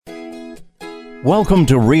Welcome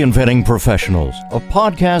to Reinventing Professionals, a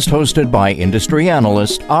podcast hosted by industry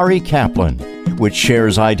analyst Ari Kaplan, which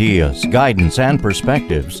shares ideas, guidance, and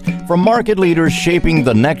perspectives from market leaders shaping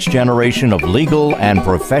the next generation of legal and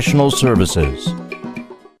professional services.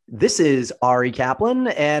 This is Ari Kaplan,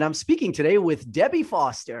 and I'm speaking today with Debbie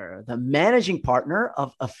Foster, the managing partner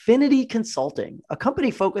of Affinity Consulting, a company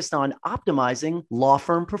focused on optimizing law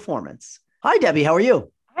firm performance. Hi, Debbie. How are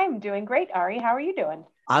you? I'm doing great, Ari. How are you doing?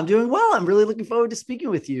 I'm doing well. I'm really looking forward to speaking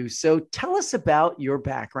with you. So tell us about your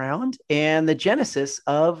background and the genesis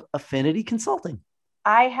of Affinity Consulting.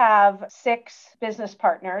 I have 6 business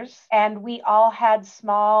partners, and we all had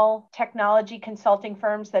small technology consulting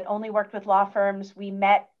firms that only worked with law firms. We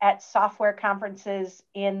met at software conferences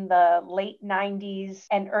in the late 90s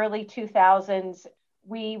and early 2000s.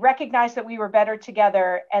 We recognized that we were better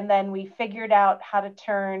together, and then we figured out how to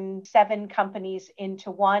turn 7 companies into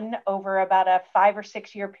one over about a 5 or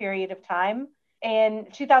 6 year period of time. In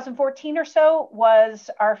 2014 or so was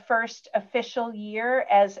our first official year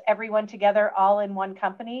as everyone together, all in one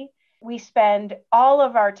company. We spend all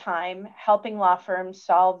of our time helping law firms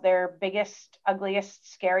solve their biggest,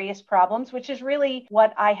 ugliest, scariest problems, which is really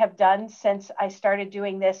what I have done since I started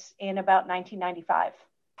doing this in about 1995.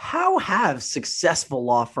 How have successful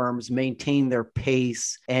law firms maintained their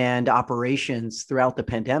pace and operations throughout the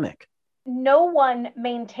pandemic? No one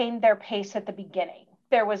maintained their pace at the beginning.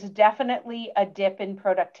 There was definitely a dip in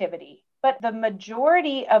productivity, but the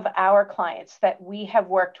majority of our clients that we have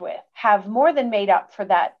worked with have more than made up for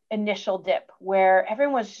that initial dip where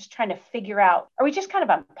everyone was just trying to figure out, are we just kind of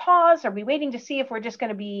on pause? Are we waiting to see if we're just going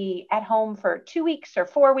to be at home for 2 weeks or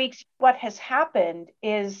 4 weeks? What has happened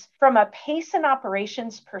is, from a pace and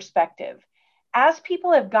operations perspective, as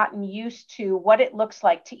people have gotten used to what it looks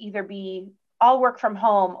like to either be all work from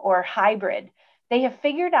home or hybrid, they have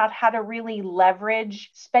figured out how to really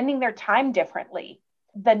leverage spending their time differently.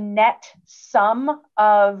 The net sum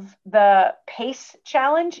of the pace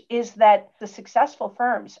challenge is that the successful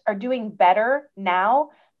firms are doing better now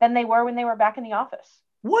than they were when they were back in the office.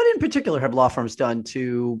 What in particular have law firms done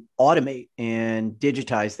to automate and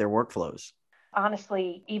digitize their workflows?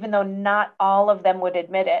 Honestly, even though not all of them would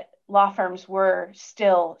admit it, law firms were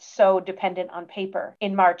still so dependent on paper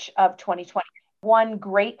in March of 2020. One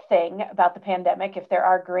great thing about the pandemic, if there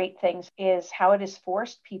are great things, is how it has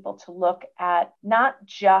forced people to look at not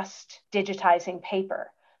just digitizing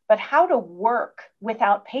paper, but how to work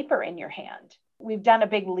without paper in your hand. We've done a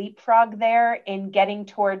big leapfrog there in getting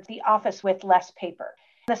towards the office with less paper.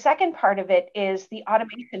 The second part of it is the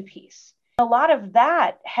automation piece. A lot of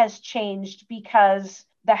that has changed because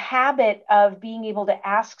the habit of being able to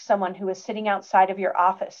ask someone who is sitting outside of your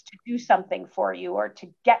office to do something for you or to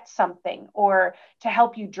get something or to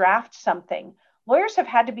help you draft something, lawyers have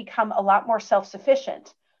had to become a lot more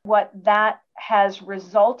self-sufficient. What that has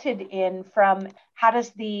resulted in from how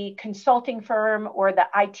does the consulting firm or the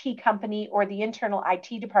IT company or the internal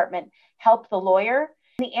IT department help the lawyer?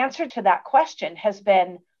 The answer to that question has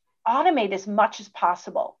been automate as much as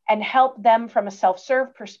possible and help them from a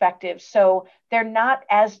self-serve perspective so they're not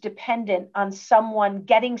as dependent on someone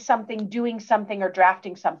getting something, doing something, or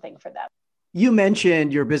drafting something for them. You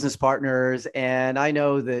mentioned your business partners, and I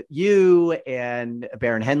know that you and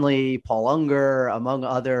Baron Henley, Paul Unger, among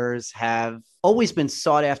others, have always been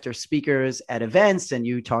sought after speakers at events. And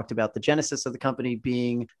you talked about the genesis of the company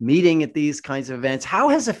being meeting at these kinds of events. How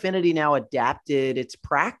has Affinity now adapted its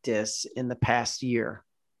practice in the past year?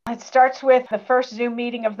 It starts with the first Zoom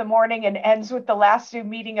meeting of the morning and ends with the last Zoom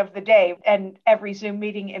meeting of the day and every Zoom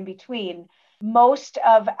meeting in between. Most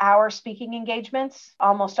of our speaking engagements,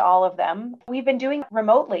 almost all of them, we've been doing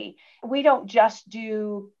remotely. We don't just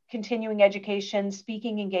do continuing education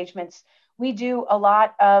speaking engagements. We do a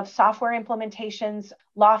lot of software implementations,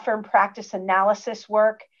 law firm practice analysis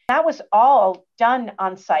work. That was all done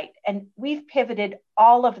on site, and we've pivoted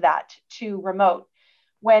all of that to remote.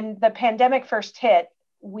 When the pandemic first hit,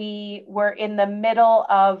 we were in the middle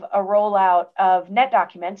of a rollout of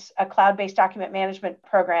NetDocuments, a cloud-based document management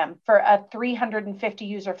program for a 350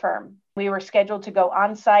 user firm. We were scheduled to go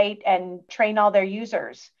on site and train all their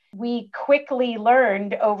users. We quickly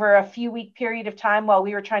learned over a few week period of time while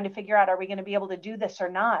we were trying to figure out, are we going to be able to do this or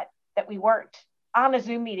not, that we weren't. On a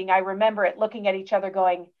Zoom meeting, I remember it looking at each other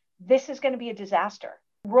going, this is going to be a disaster.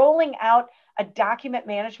 Rolling out a document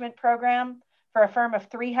management program for a firm of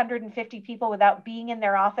 350 people without being in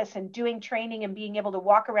their office and doing training and being able to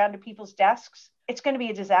walk around to people's desks, it's going to be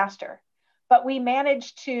a disaster. But we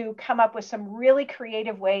managed to come up with some really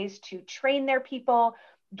creative ways to train their people,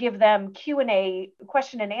 give them Q&A,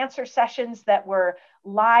 question and answer sessions that were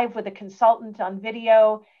live with a consultant on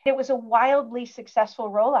video. It was a wildly successful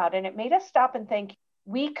rollout, and it made us stop and think,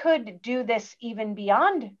 we could do this even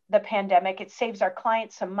beyond the pandemic. It saves our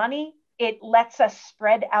clients some money. It lets us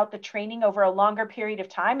spread out the training over a longer period of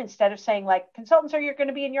time. Instead of saying like, consultants are going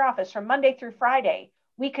to be in your office from Monday through Friday,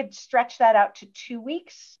 we could stretch that out to 2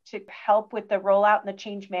 weeks to help with the rollout and the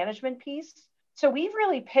change management piece. So we've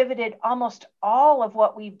really pivoted almost all of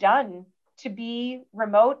what we've done to be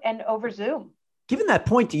remote and over Zoom. Given that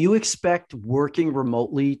point, do you expect working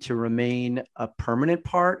remotely to remain a permanent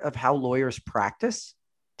part of how lawyers practice?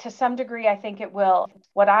 To some degree, I think it will.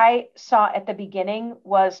 What I saw at the beginning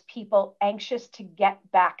was people anxious to get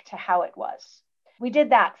back to how it was. We did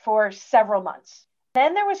that for several months.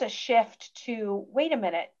 Then there was a shift to, wait a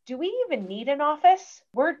minute, do we even need an office?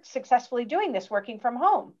 We're successfully doing this working from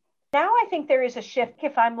home. Now I think there is a shift,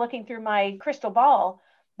 if I'm looking through my crystal ball,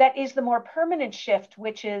 that is the more permanent shift,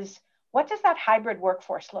 which is, what does that hybrid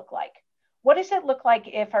workforce look like? What does it look like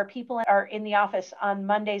if our people are in the office on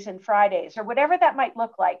Mondays and Fridays, or whatever that might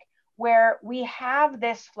look like, where we have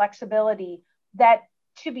this flexibility that,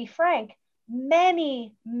 to be frank,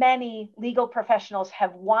 many, many legal professionals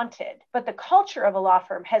have wanted, but the culture of a law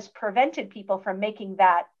firm has prevented people from making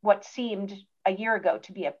that what seemed a year ago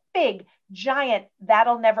to be a big, giant,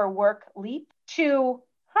 that'll never work leap to,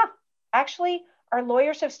 actually, our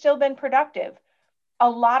lawyers have still been productive. A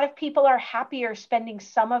lot of people are happier spending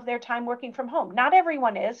some of their time working from home. Not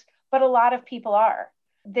everyone is, but a lot of people are.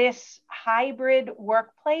 This hybrid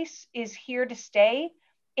workplace is here to stay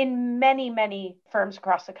in many, many firms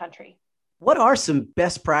across the country. What are some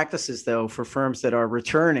best practices, though, for firms that are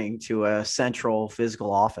returning to a central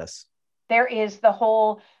physical office? There is the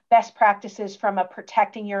whole best practices from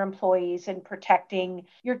protecting your employees and protecting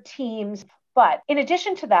your teams. But in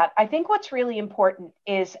addition to that, I think what's really important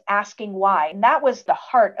is asking why. And that was the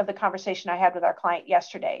heart of the conversation I had with our client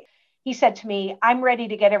yesterday. He said to me, I'm ready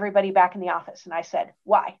to get everybody back in the office. And I said,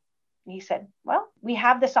 why? And he said, well, we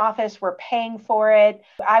have this office, we're paying for it.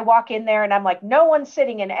 I walk in there and I'm like, no one's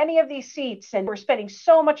sitting in any of these seats and we're spending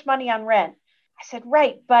so much money on rent. I said,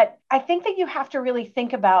 right. But I think that you have to really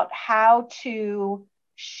think about how to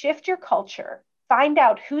shift your culture, find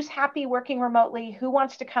out who's happy working remotely, who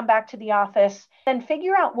wants to come back to the office, then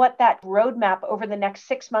figure out what that roadmap over the next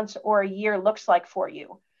 6 months or a year looks like for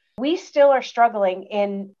you. We still are struggling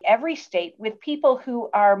in every state with people who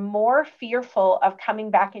are more fearful of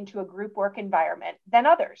coming back into a group work environment than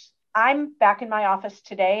others. I'm back in my office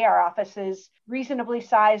today. Our office is reasonably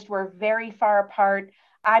sized. We're very far apart.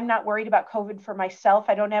 I'm not worried about COVID for myself.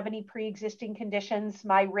 I don't have any pre-existing conditions.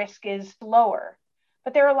 My risk is lower.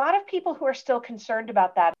 But there are a lot of people who are still concerned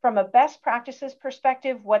about that. From a best practices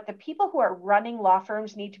perspective, what the people who are running law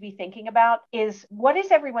firms need to be thinking about is, what does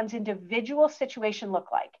everyone's individual situation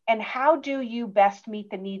look like? And how do you best meet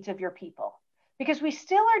the needs of your people? Because we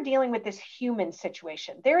still are dealing with this human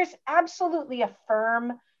situation. There is absolutely a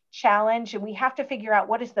firm challenge, and we have to figure out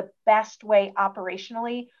what is the best way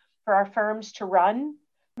operationally for our firms to run.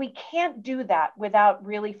 We can't do that without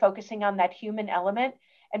really focusing on that human element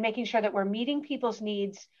and making sure that we're meeting people's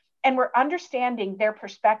needs and we're understanding their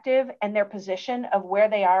perspective and their position of where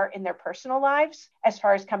they are in their personal lives as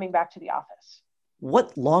far as coming back to the office.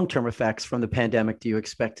 What long-term effects from the pandemic do you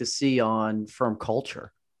expect to see on firm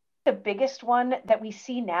culture? The biggest one that we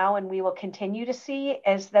see now and we will continue to see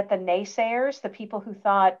is that the naysayers, the people who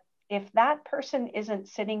thought, if that person isn't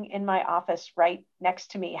sitting in my office right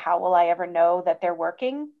next to me, how will I ever know that they're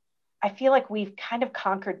working? I feel like we've kind of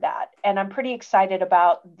conquered that. And I'm pretty excited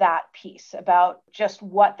about that piece, about just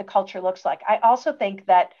what the culture looks like. I also think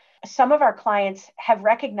that some of our clients have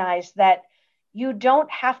recognized that you don't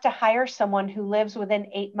have to hire someone who lives within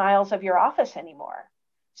 8 miles of your office anymore.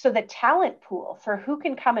 So the talent pool for who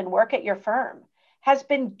can come and work at your firm has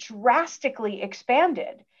been drastically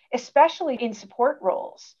expanded, especially in support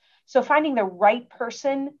roles. So finding the right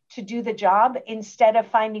person to do the job instead of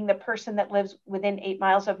finding the person that lives within 8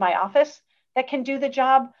 miles of my office that can do the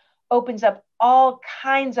job opens up all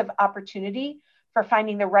kinds of opportunity for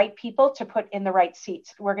finding the right people to put in the right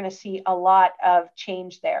seats. We're going to see a lot of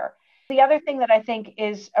change there. The other thing that I think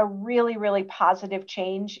is a really, really positive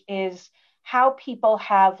change is how people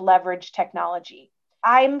have leveraged technology.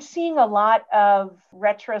 I'm seeing a lot of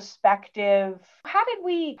retrospective, how did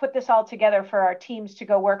we put this all together for our teams to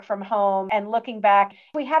go work from home? And looking back,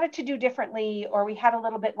 we had it to do differently, or we had a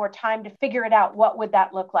little bit more time to figure it out. What would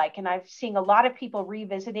that look like? And I'm seeing a lot of people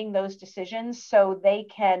revisiting those decisions so they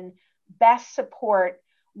can best support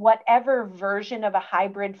whatever version of a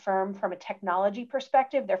hybrid firm from a technology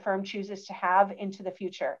perspective their firm chooses to have into the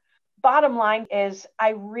future. Bottom line is, I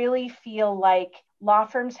really feel like law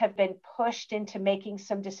firms have been pushed into making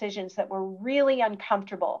some decisions that were really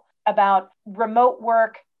uncomfortable about remote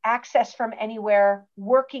work, access from anywhere,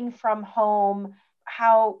 working from home,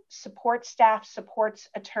 how support staff supports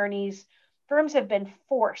attorneys. Firms have been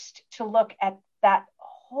forced to look at that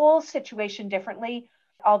whole situation differently,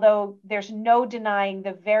 although there's no denying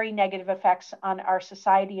the very negative effects on our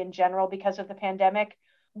society in general because of the pandemic.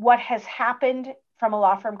 What has happened from a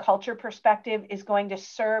law firm culture perspective is going to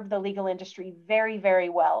serve the legal industry very, very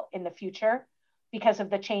well in the future because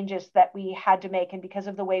of the changes that we had to make and because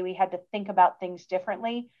of the way we had to think about things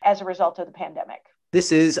differently as a result of the pandemic.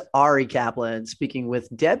 This is Ari Kaplan speaking with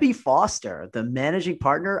Debbie Foster, the managing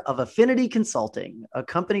partner of Affinity Consulting, a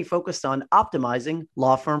company focused on optimizing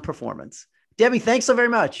law firm performance. Debbie, thanks so very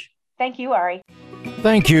much. Thank you, Ari.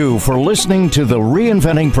 Thank you for listening to the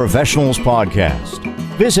Reinventing Professionals podcast.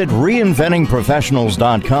 Visit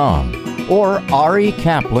reinventingprofessionals.com or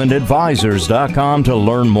arikaplanadvisors.com to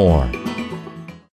learn more.